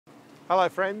Hello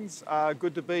friends,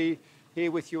 good to be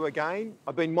here with you again.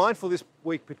 I've been mindful this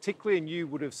week particularly, and you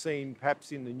would have seen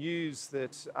perhaps in the news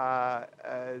that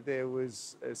there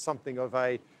was something of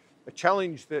a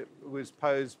challenge that was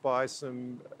posed by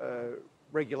some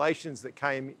regulations that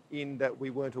came in that we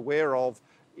weren't aware of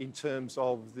in terms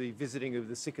of the visiting of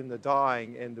the sick and the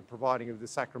dying and the providing of the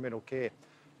sacramental care.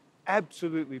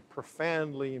 Absolutely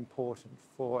profoundly important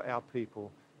for our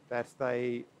people that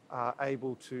they are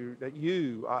able to, that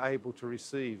you are able to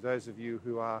receive, those of you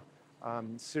who are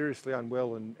seriously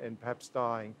unwell and perhaps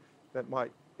dying, that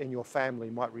might, in your family,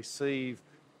 might receive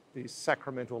the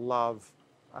sacramental love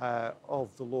of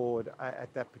the Lord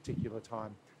at that particular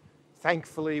time.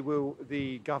 Thankfully,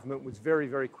 the government was very,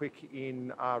 very quick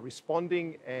in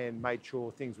responding and made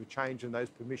sure things were changed and those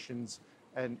permissions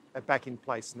are back in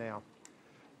place now.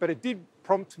 But it did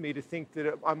prompt me to think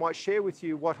that I might share with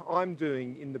you what I'm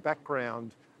doing in the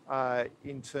background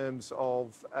in terms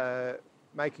of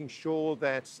making sure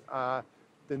that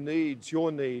the needs,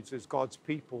 your needs as God's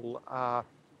people, are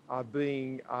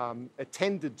being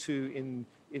attended to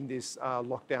in this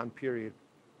lockdown period.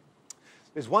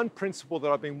 There's one principle that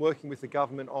I've been working with the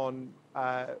government on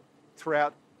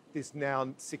throughout this now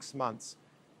 6 months,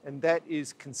 and that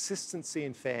is consistency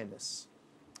and fairness.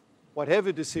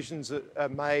 Whatever decisions are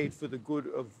made for the good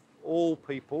of all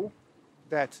people,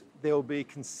 that there will be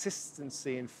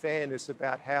consistency and fairness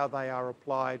about how they are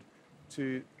applied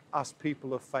to us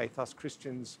people of faith, us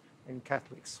Christians and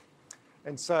Catholics.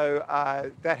 And so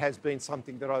that has been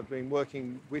something that I've been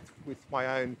working with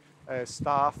my own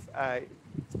staff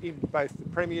in both the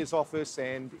Premier's office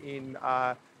and in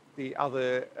the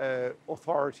other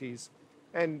authorities.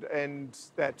 And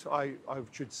that I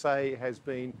should say has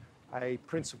been a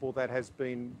principle that has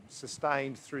been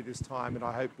sustained through this time, and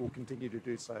I hope will continue to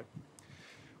do so.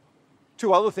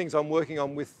 Two other things I'm working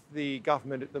on with the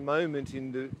government at the moment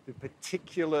in the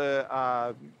particular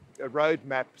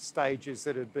roadmap stages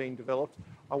that have been developed.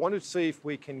 I wanted to see if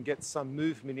we can get some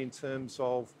movement in terms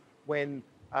of when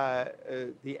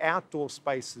the outdoor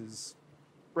spaces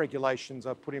regulations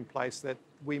are put in place, that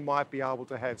we might be able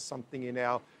to have something in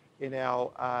our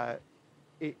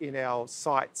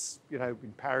sites, you know,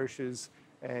 in parishes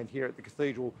and here at the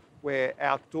cathedral, where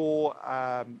outdoor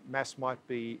mass might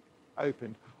be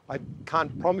opened. I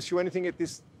can't promise you anything at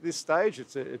this stage.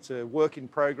 It's a work in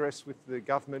progress with the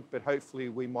government, but hopefully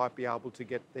we might be able to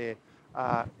get there,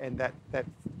 and that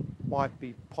might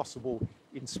be possible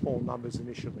in small numbers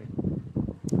initially.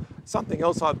 Something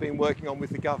else I've been working on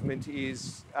with the government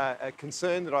is a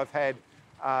concern that I've had,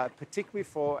 particularly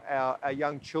for our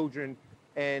young children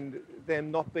and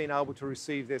them not being able to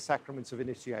receive their sacraments of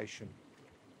initiation,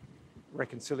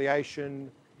 reconciliation,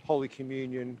 Holy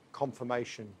Communion,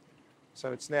 confirmation.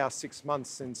 So it's now 6 months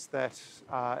since that,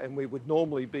 and we would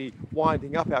normally be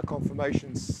winding up our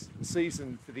confirmation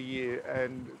season for the year,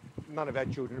 and none of our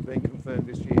children have been confirmed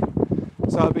this year.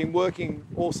 So I've been working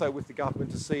also with the government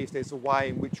to see if there's a way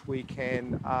in which we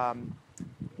can,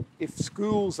 if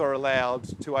schools are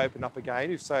allowed to open up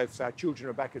again, if our children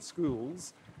are back at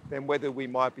schools, then whether we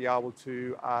might be able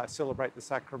to celebrate the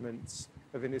sacraments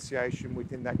of initiation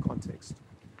within that context.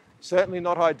 Certainly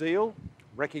not ideal,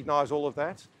 recognise all of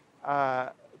that.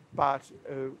 But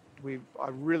I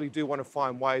really do want to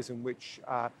find ways in which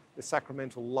the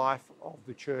sacramental life of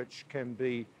the Church can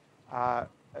be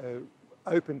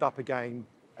opened up again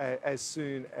as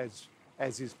soon as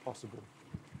is possible.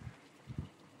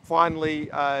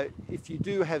 Finally, if you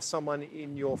do have someone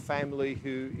in your family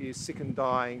who is sick and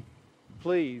dying,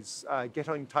 please get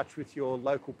in touch with your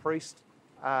local priest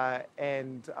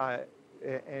and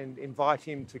invite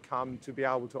him to come to be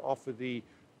able to offer the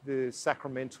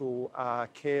sacramental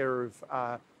care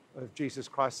of Jesus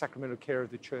Christ, sacramental care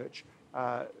of the Church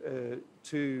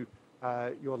to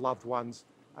your loved ones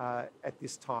at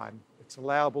this time. It's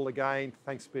allowable again,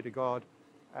 thanks be to God,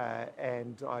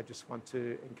 and I just want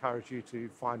to encourage you to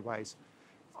find ways.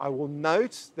 I will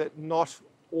note that not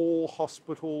all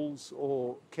hospitals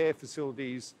or care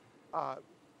facilities are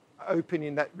open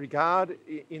in that regard,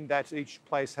 in that each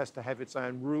place has to have its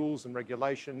own rules and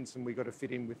regulations, and we've got to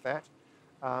fit in with that.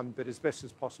 But as best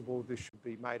as possible, this should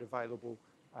be made available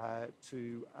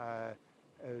to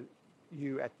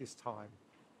you at this time.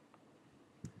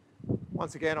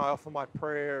 Once again, I offer my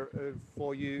prayer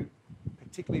for you,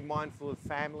 particularly mindful of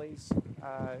families,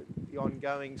 the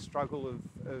ongoing struggle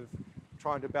of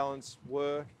trying to balance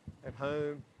work and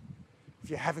home.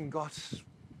 If you haven't got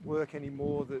work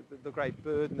anymore, the great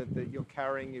burden that you're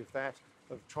carrying of that,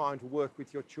 of trying to work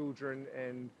with your children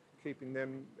and keeping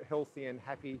them healthy and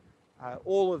happy.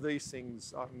 All of these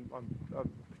things I'm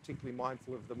particularly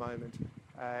mindful of at the moment,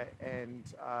 and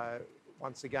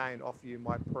once again offer you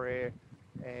my prayer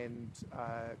and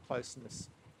closeness,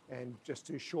 and just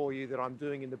to assure you that I'm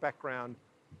doing in the background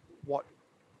what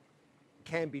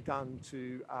can be done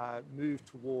to move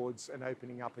towards an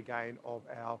opening up again of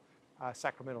our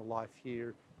sacramental life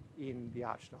here in the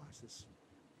Archdiocese.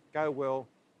 Go well.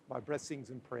 My blessings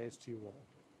and prayers to you all.